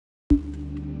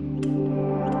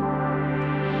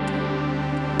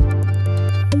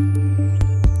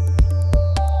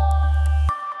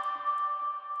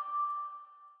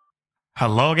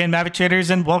Hello again, Maverick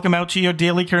traders, and welcome out to your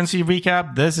daily currency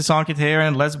recap. This is Ankit here,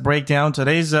 and let's break down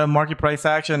today's market price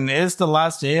action. It's the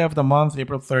last day of the month,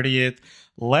 April 30th.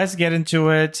 Let's get into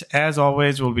it. As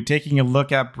always, we'll be taking a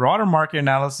look at broader market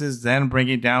analysis, then bring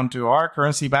it down to our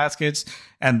currency baskets,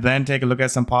 and then take a look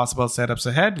at some possible setups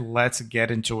ahead. Let's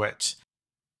get into it.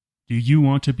 Do you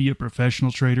want to be a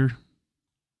professional trader?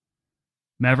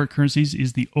 Maverick Currencies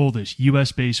is the oldest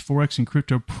US-based Forex and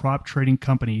crypto prop trading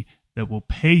company that will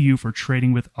pay you for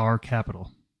trading with our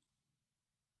capital.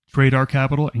 Trade our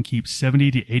capital and keep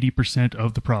 70 to 80%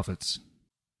 of the profits.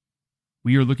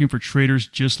 We are looking for traders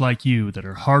just like you that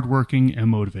are hardworking and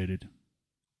motivated.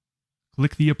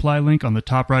 Click the apply link on the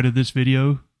top right of this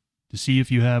video to see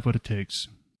if you have what it takes.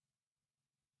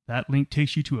 That link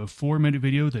takes you to a 4-minute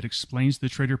video that explains the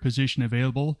trader position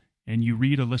available, and you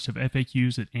read a list of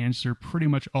FAQs that answer pretty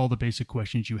much all the basic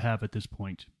questions you have at this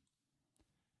point.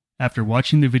 After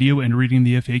watching the video and reading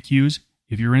the FAQs,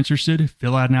 if you're interested,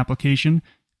 fill out an application,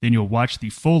 then you'll watch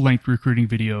the full-length recruiting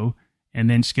video, and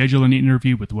then schedule an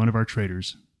interview with one of our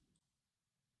traders.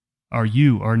 Are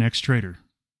you our next trader?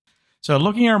 So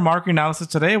looking at our market analysis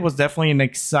today was definitely an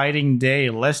exciting day.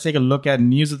 Let's take a look at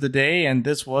news of the day, and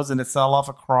this was in a sell-off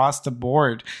across the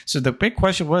board. So the big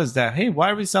question was that, hey, why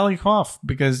are we selling off?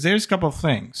 Because there's a couple of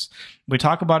things. We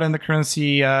talk about in the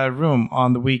currency room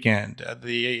on the weekend.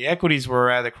 The equities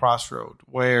were at a crossroad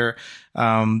where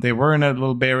they were in a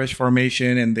little bearish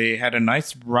formation and they had a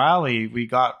nice rally. We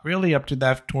got really up to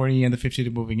that 20 and the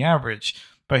 50-day moving average.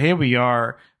 But here we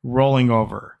are rolling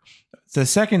over. The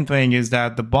second thing is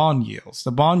that the bond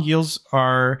yields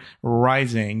are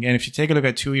rising. And if you take a look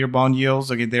at 2-year bond yields,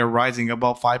 again, they're rising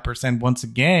about 5% once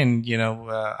again,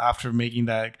 after making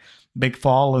that big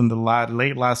fall in the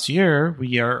late last year,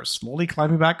 we are slowly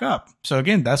climbing back up. So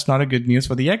again, that's not a good news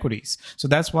for the equities. So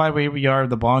that's why we are,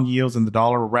 the bond yields and the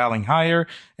dollar are rallying higher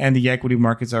and the equity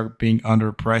markets are being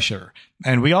under pressure.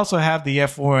 And we also have the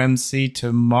FOMC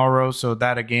tomorrow. So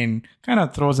that again kind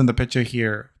of throws in the picture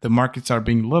here. The markets are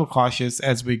being a little cautious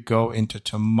as we go into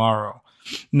tomorrow.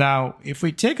 Now, if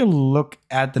we take a look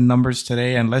at the numbers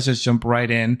today, and let's just jump right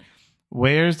in.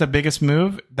 Where's the biggest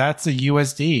move? That's the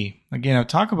USD. Again, I'll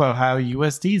talk about how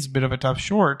USD is a bit of a tough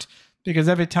short because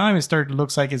every time it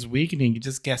looks like it's weakening, it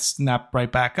just gets snapped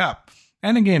right back up.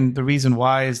 And again, the reason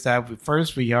why is that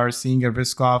we are seeing a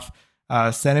risk-off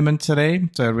sentiment today,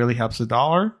 so it really helps the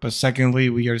dollar. But secondly,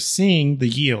 we are seeing the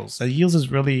yields. The yields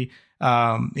is really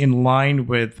in line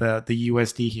with the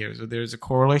USD here. So there's a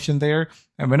correlation there.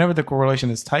 And whenever the correlation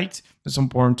is tight, it's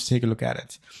important to take a look at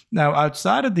it. Now,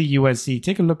 outside of the USD,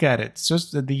 take a look at it. So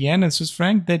the yen and Swiss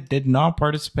franc that did not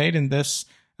participate in this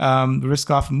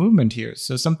risk-off movement here.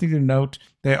 So something to note,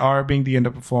 they are being the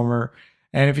underperformer.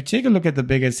 And if you take a look at the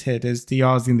biggest hit is the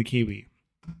Aussie and the Kiwi.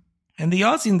 And the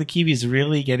Aussie and the Kiwi is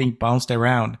really getting bounced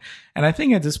around. And I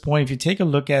think at this point, if you take a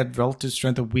look at relative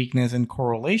strength of weakness and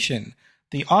correlation,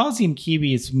 the Aussie and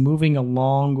Kiwi is moving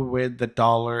along with the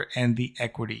dollar and the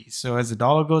equity. So as the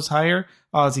dollar goes higher,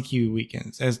 Aussie Kiwi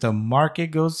weakens. As the market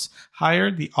goes higher,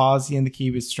 the Aussie and the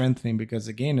Kiwi is strengthening because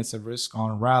again, it's a risk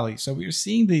on rally. So we're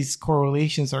seeing these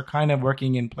correlations are kind of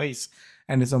working in place.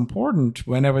 And it's important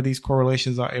whenever these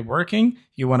correlations are working,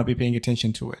 you want to be paying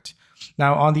attention to it.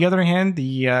 Now, on the other hand, the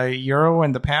euro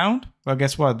and the pound, well,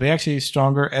 guess what? They actually are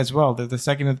stronger as well. They're the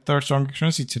second and third strongest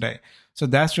currency today. So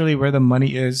that's really where the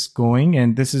money is going.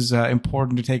 And this is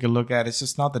important to take a look at. It's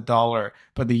just not the dollar,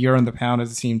 but the euro and the pound at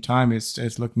the same time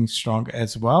is looking strong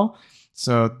as well.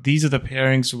 So these are the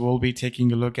pairings we'll be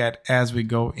taking a look at as we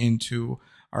go into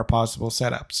our possible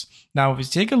setups. Now, if we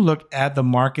take a look at the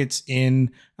markets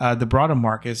in the broader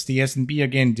markets, the S&P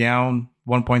again down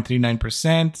 1.39%.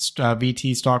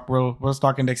 VT World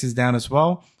Stock Index is down as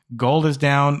well. Gold is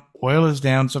down. Oil is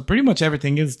down. So pretty much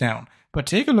everything is down. But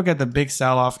take a look at the big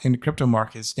sell-off in the crypto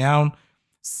markets, down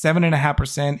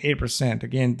 7.5%, 8%.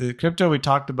 Again, the crypto, we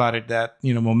talked about it, that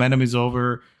momentum is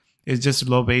over. It's just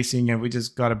low basing, and we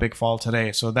just got a big fall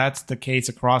today. So that's the case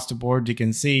across the board. You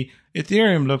can see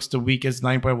Ethereum looks the weakest,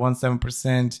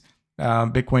 9.17%.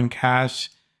 Bitcoin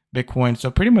Cash, Bitcoin.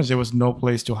 So pretty much there was no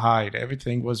place to hide.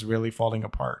 Everything was really falling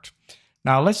apart.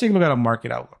 Now let's take a look at a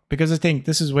market outlook, because I think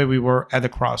this is where we were at the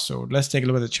crossroad. Let's take a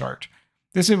look at the chart.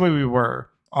 This is where we were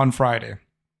on Friday.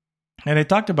 And I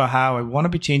talked about how I want to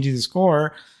be changing the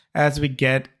score as we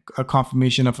get a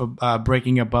confirmation of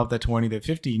breaking above the 20 to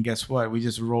 50. And guess what? We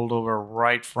just rolled over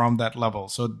right from that level.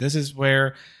 So this is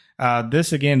where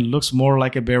this again looks more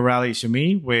like a bear rally to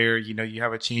me, where you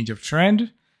have a change of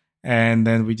trend. And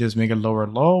then we just make a lower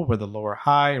low with a lower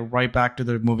high, right back to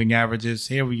the moving averages.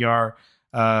 Here we are,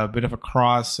 a bit of a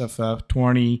cross of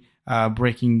 20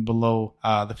 breaking below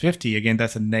the 50. Again,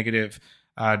 that's a negative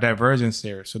divergence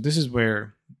there. So this is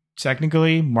where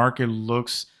technically market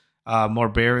looks more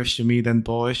bearish to me than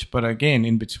bullish. But again,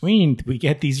 in between, we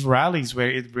get these rallies where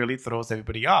it really throws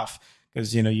everybody off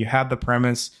because, you have the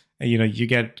premise, you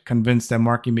get convinced that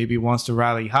market maybe wants to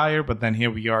rally higher, but then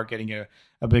here we are getting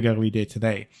a big ugly day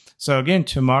today. So again,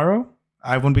 tomorrow,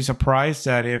 I wouldn't be surprised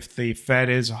that if the Fed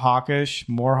is hawkish,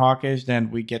 more hawkish, then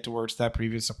we get towards that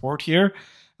previous support here.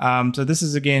 So this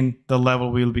is, again, the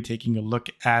level we'll be taking a look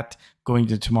at going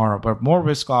to tomorrow, but more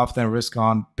risk off than risk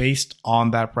on based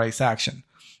on that price action.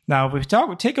 Now, if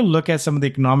we take a look at some of the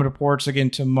economic reports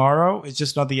again tomorrow, it's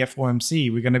just not the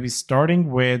FOMC. We're going to be starting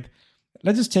with,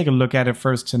 let's just take a look at it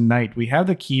first tonight. We have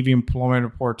the Kiwi employment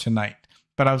report tonight,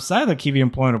 but outside of the Kiwi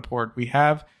employment report, we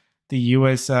have the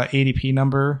US ADP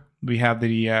number. We have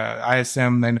the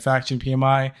ISM manufacturing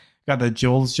PMI, got the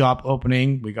Joel's job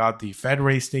opening, we got the Fed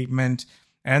rate statement,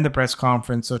 and the press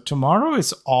conference. So tomorrow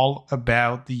is all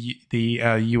about the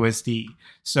USD.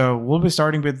 So we'll be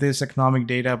starting with this economic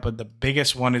data, but the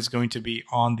biggest one is going to be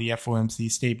on the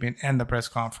FOMC statement and the press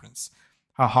conference.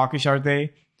 How hawkish are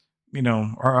they?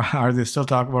 Or are they still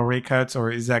talking about rate cuts,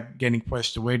 or is that getting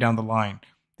pushed way down the line?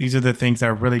 These are the things that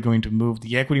are really going to move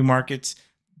the equity markets,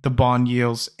 the bond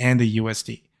yields, and the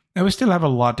USD. Now, we still have a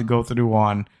lot to go through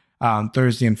on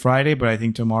Thursday and Friday, but I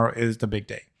think tomorrow is the big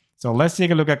day. So let's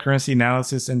take a look at currency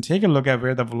analysis and take a look at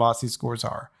where the velocity scores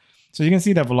are. So you can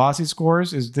see the velocity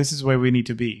scores this is where we need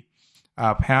to be.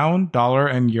 Pound, dollar,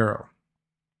 and euro.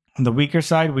 On the weaker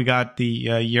side, we got the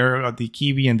euro, the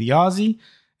Kiwi, and the Aussie.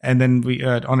 And then we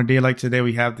on a day like today,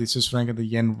 we have the Swiss franc and the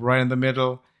yen right in the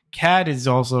middle. CAD is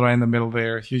also right in the middle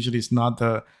there. Usually it's not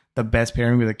the best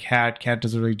pairing with a CAD. CAD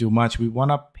doesn't really do much. We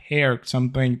want to pair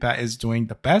something that is doing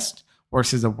the best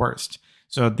versus the worst.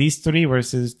 So these three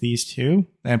versus these two,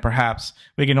 and perhaps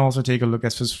we can also take a look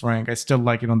at Swiss franc. I still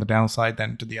like it on the downside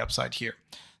than to the upside here.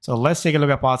 So let's take a look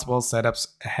at possible setups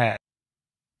ahead.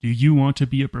 Do you want to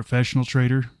be a professional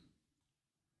trader?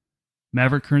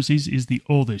 Maverick Currencies is the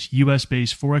oldest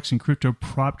US-based Forex and crypto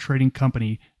prop trading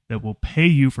company that will pay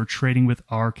you for trading with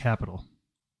our capital.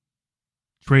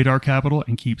 Trade our capital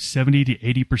and keep 70 to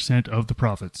 80% of the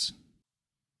profits.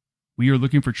 We are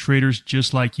looking for traders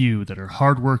just like you that are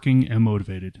hardworking and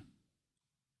motivated.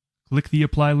 Click the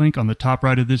apply link on the top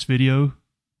right of this video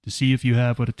to see if you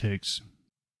have what it takes.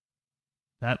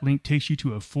 That link takes you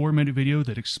to a 4-minute video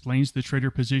that explains the trader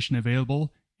position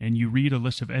available, and you read a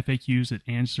list of FAQs that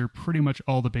answer pretty much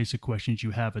all the basic questions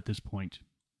you have at this point.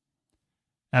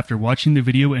 After watching the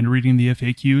video and reading the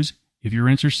FAQs, if you're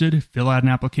interested, fill out an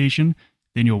application,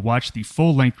 then you'll watch the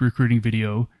full-length recruiting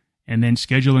video, and then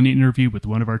schedule an interview with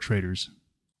one of our traders.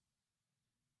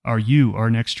 Are you our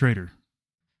next trader?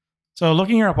 So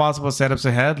looking at our possible setups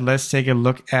ahead, let's take a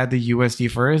look at the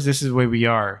USD first. This is where we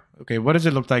are. Okay, what does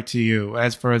it look like to you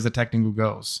as far as the technical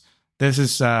goes? This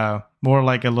is more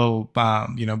like a little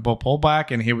bull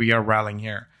pullback, and here we are rallying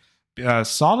here.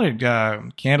 Solid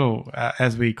candle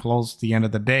as we close the end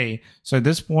of the day. So at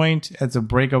this point, as a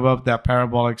break above that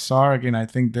parabolic SAR, again, I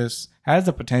think this has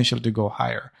the potential to go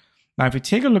higher. Now, if you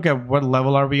take a look at what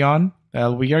level are we on,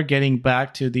 we are getting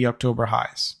back to the October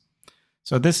highs.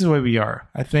 So this is where we are.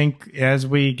 I think as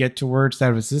we get towards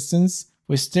that resistance,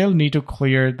 we still need to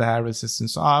clear that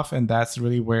resistance off, and that's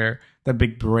really where the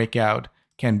big breakout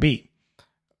can be.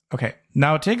 Okay,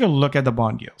 now take a look at the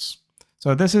bond yields.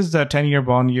 So this is the 10-year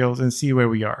bond yields and see where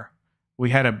we are. We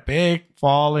had a big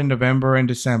fall in November and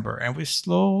December, and we're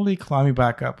slowly climbing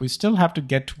back up. We still have to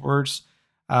get towards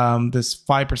this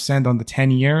 5% on the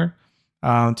 10-year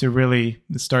to really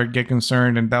get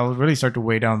concerned, and that will really start to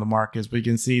weigh down the markets. But you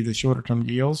can see the shorter-term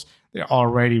yields, they're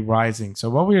already rising. So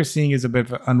what we are seeing is a bit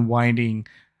of an unwinding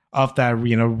of that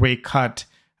rate cut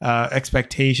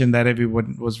expectation that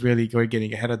everyone was really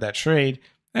getting ahead of that trade.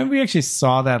 And we actually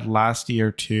saw that last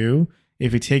year too.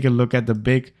 If you take a look at the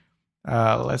big,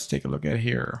 let's take a look at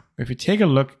here. If you take a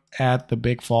look at the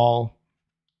big fall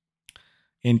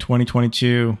in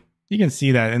 2022, you can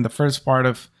see that in the first part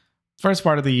of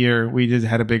the year, we just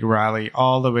had a big rally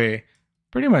all the way,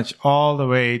 pretty much all the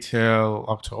way till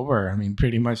October. I mean,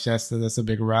 pretty much that's a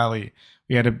big rally.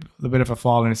 We had a bit of a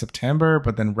fall in September,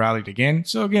 but then rallied again.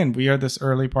 So again, we are this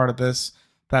early part of this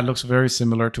that looks very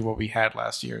similar to what we had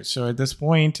last year. So at this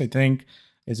point, I think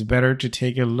it's better to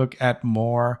take a look at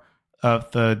more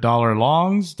of the dollar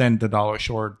longs than the dollar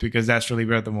short, because that's really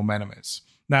where the momentum is.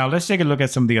 Now, let's take a look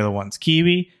at some of the other ones.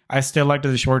 Kiwi, I still like to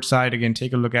the short side. Again,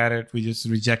 take a look at it. We just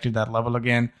rejected that level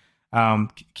again.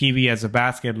 Kiwi as a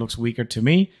basket looks weaker to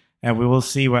me, and we will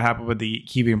see what happened with the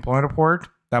Kiwi employment report.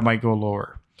 That might go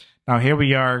lower. Now, here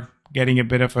we are getting a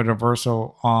bit of a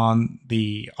reversal on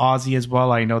the Aussie as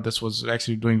well. I know this was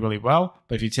actually doing really well,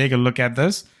 but if you take a look at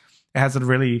this, it has a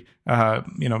really,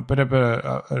 bit of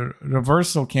a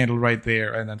reversal candle right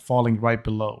there and then falling right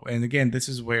below. And again, this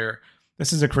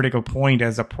is a critical point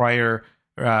as a prior,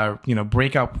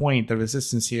 breakout point. The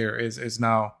resistance here is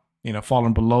now,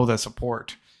 fallen below the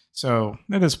support. So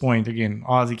at this point, again,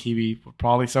 Aussie Kiwi will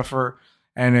probably suffer.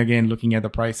 And again, looking at the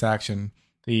price action,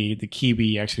 the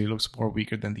Kiwi actually looks more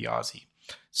weaker than the Aussie.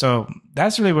 So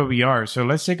that's really where we are. So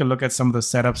let's take a look at some of the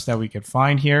setups that we can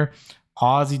find here.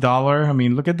 Aussie dollar, I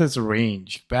mean, look at this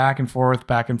range, back and forth,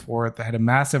 back and forth. I had a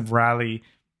massive rally,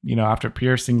 after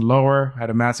piercing lower, had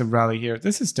a massive rally here.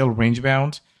 This is still range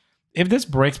bound. If this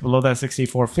breaks below that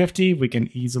 64.50, we can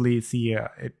easily see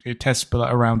it tests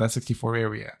around that 64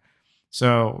 area.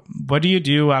 So what do you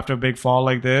do after a big fall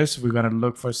like this? We're going to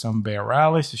look for some bear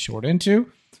rallies to short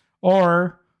into,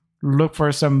 or look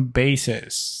for some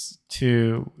bases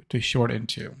to short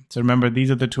into. So remember,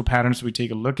 these are the two patterns we take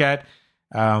a look at.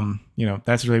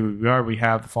 That's really where we are. We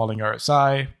have the falling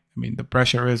RSI. I mean, the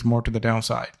pressure is more to the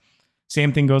downside.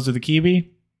 Same thing goes to the Kiwi.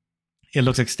 It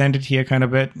looks extended here kind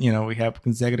of bit. We have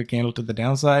consecutive candle to the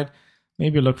downside.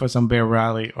 Maybe look for some bear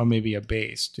rally or maybe a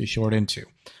base to short into.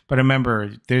 But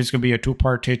remember, there's going to be a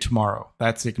two-part trade tomorrow.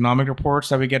 That's the economic reports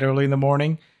that we get early in the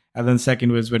morning. And then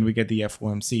second was when we get the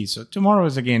FOMC. So tomorrow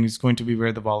is going to be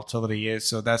where the volatility is.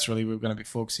 So that's really what we're going to be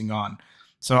focusing on.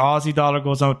 So Aussie dollar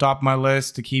goes on the top of my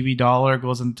list. The Kiwi dollar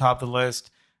goes on the top of the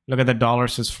list. Look at the dollar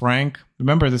Swiss franc.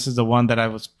 Remember, this is the one that I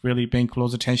was really paying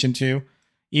close attention to.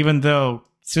 Even though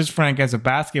Swiss franc as a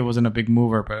basket wasn't a big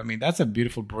mover, but I mean, that's a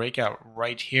beautiful breakout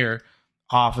right here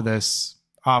off of this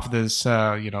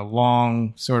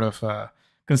long sort of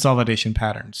consolidation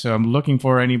pattern. So I'm looking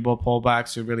for any bull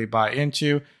pullbacks to really buy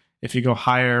into. If you go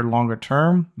higher, longer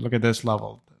term, look at this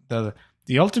level.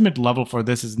 The ultimate level for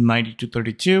this is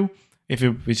 92.32.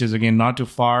 Which is again not too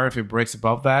far. If it breaks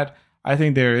above that, I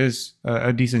think there is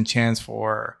a decent chance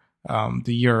for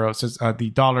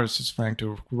the dollar Swiss franc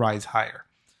to rise higher.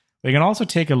 We can also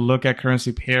take a look at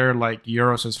currency pair like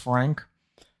euro Swiss franc.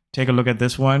 Take a look at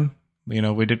this one.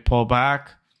 We did pull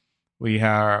back. We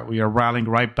are rallying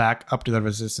right back up to the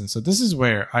resistance. So this is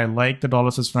where I like the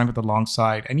dollar Swiss franc with the long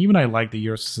side, and even I like the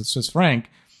euro Swiss franc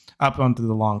up onto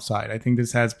the long side. I think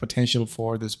this has potential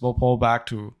for this bull pullback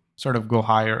to sort of go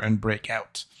higher and break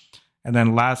out. And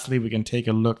then lastly, we can take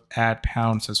a look at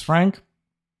pound Swiss franc.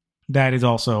 That is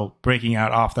also breaking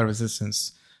out off the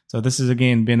resistance. So this has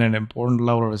again been an important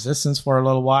level of resistance for a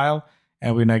little while,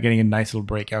 and we're now getting a nice little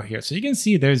breakout here. So you can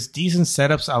see there's decent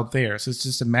setups out there. So it's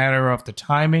just a matter of the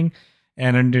timing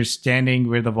and understanding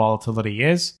where the volatility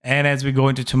is. And as we go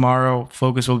into tomorrow,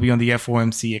 focus will be on the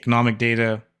FOMC economic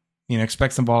data.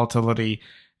 Expect some volatility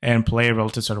and play a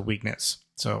relative sort of weakness.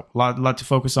 So a lot to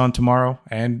focus on tomorrow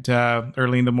and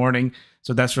early in the morning.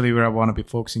 So that's really where I want to be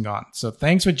focusing on. So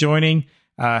thanks for joining.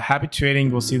 Happy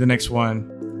trading. We'll see you the next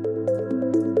one.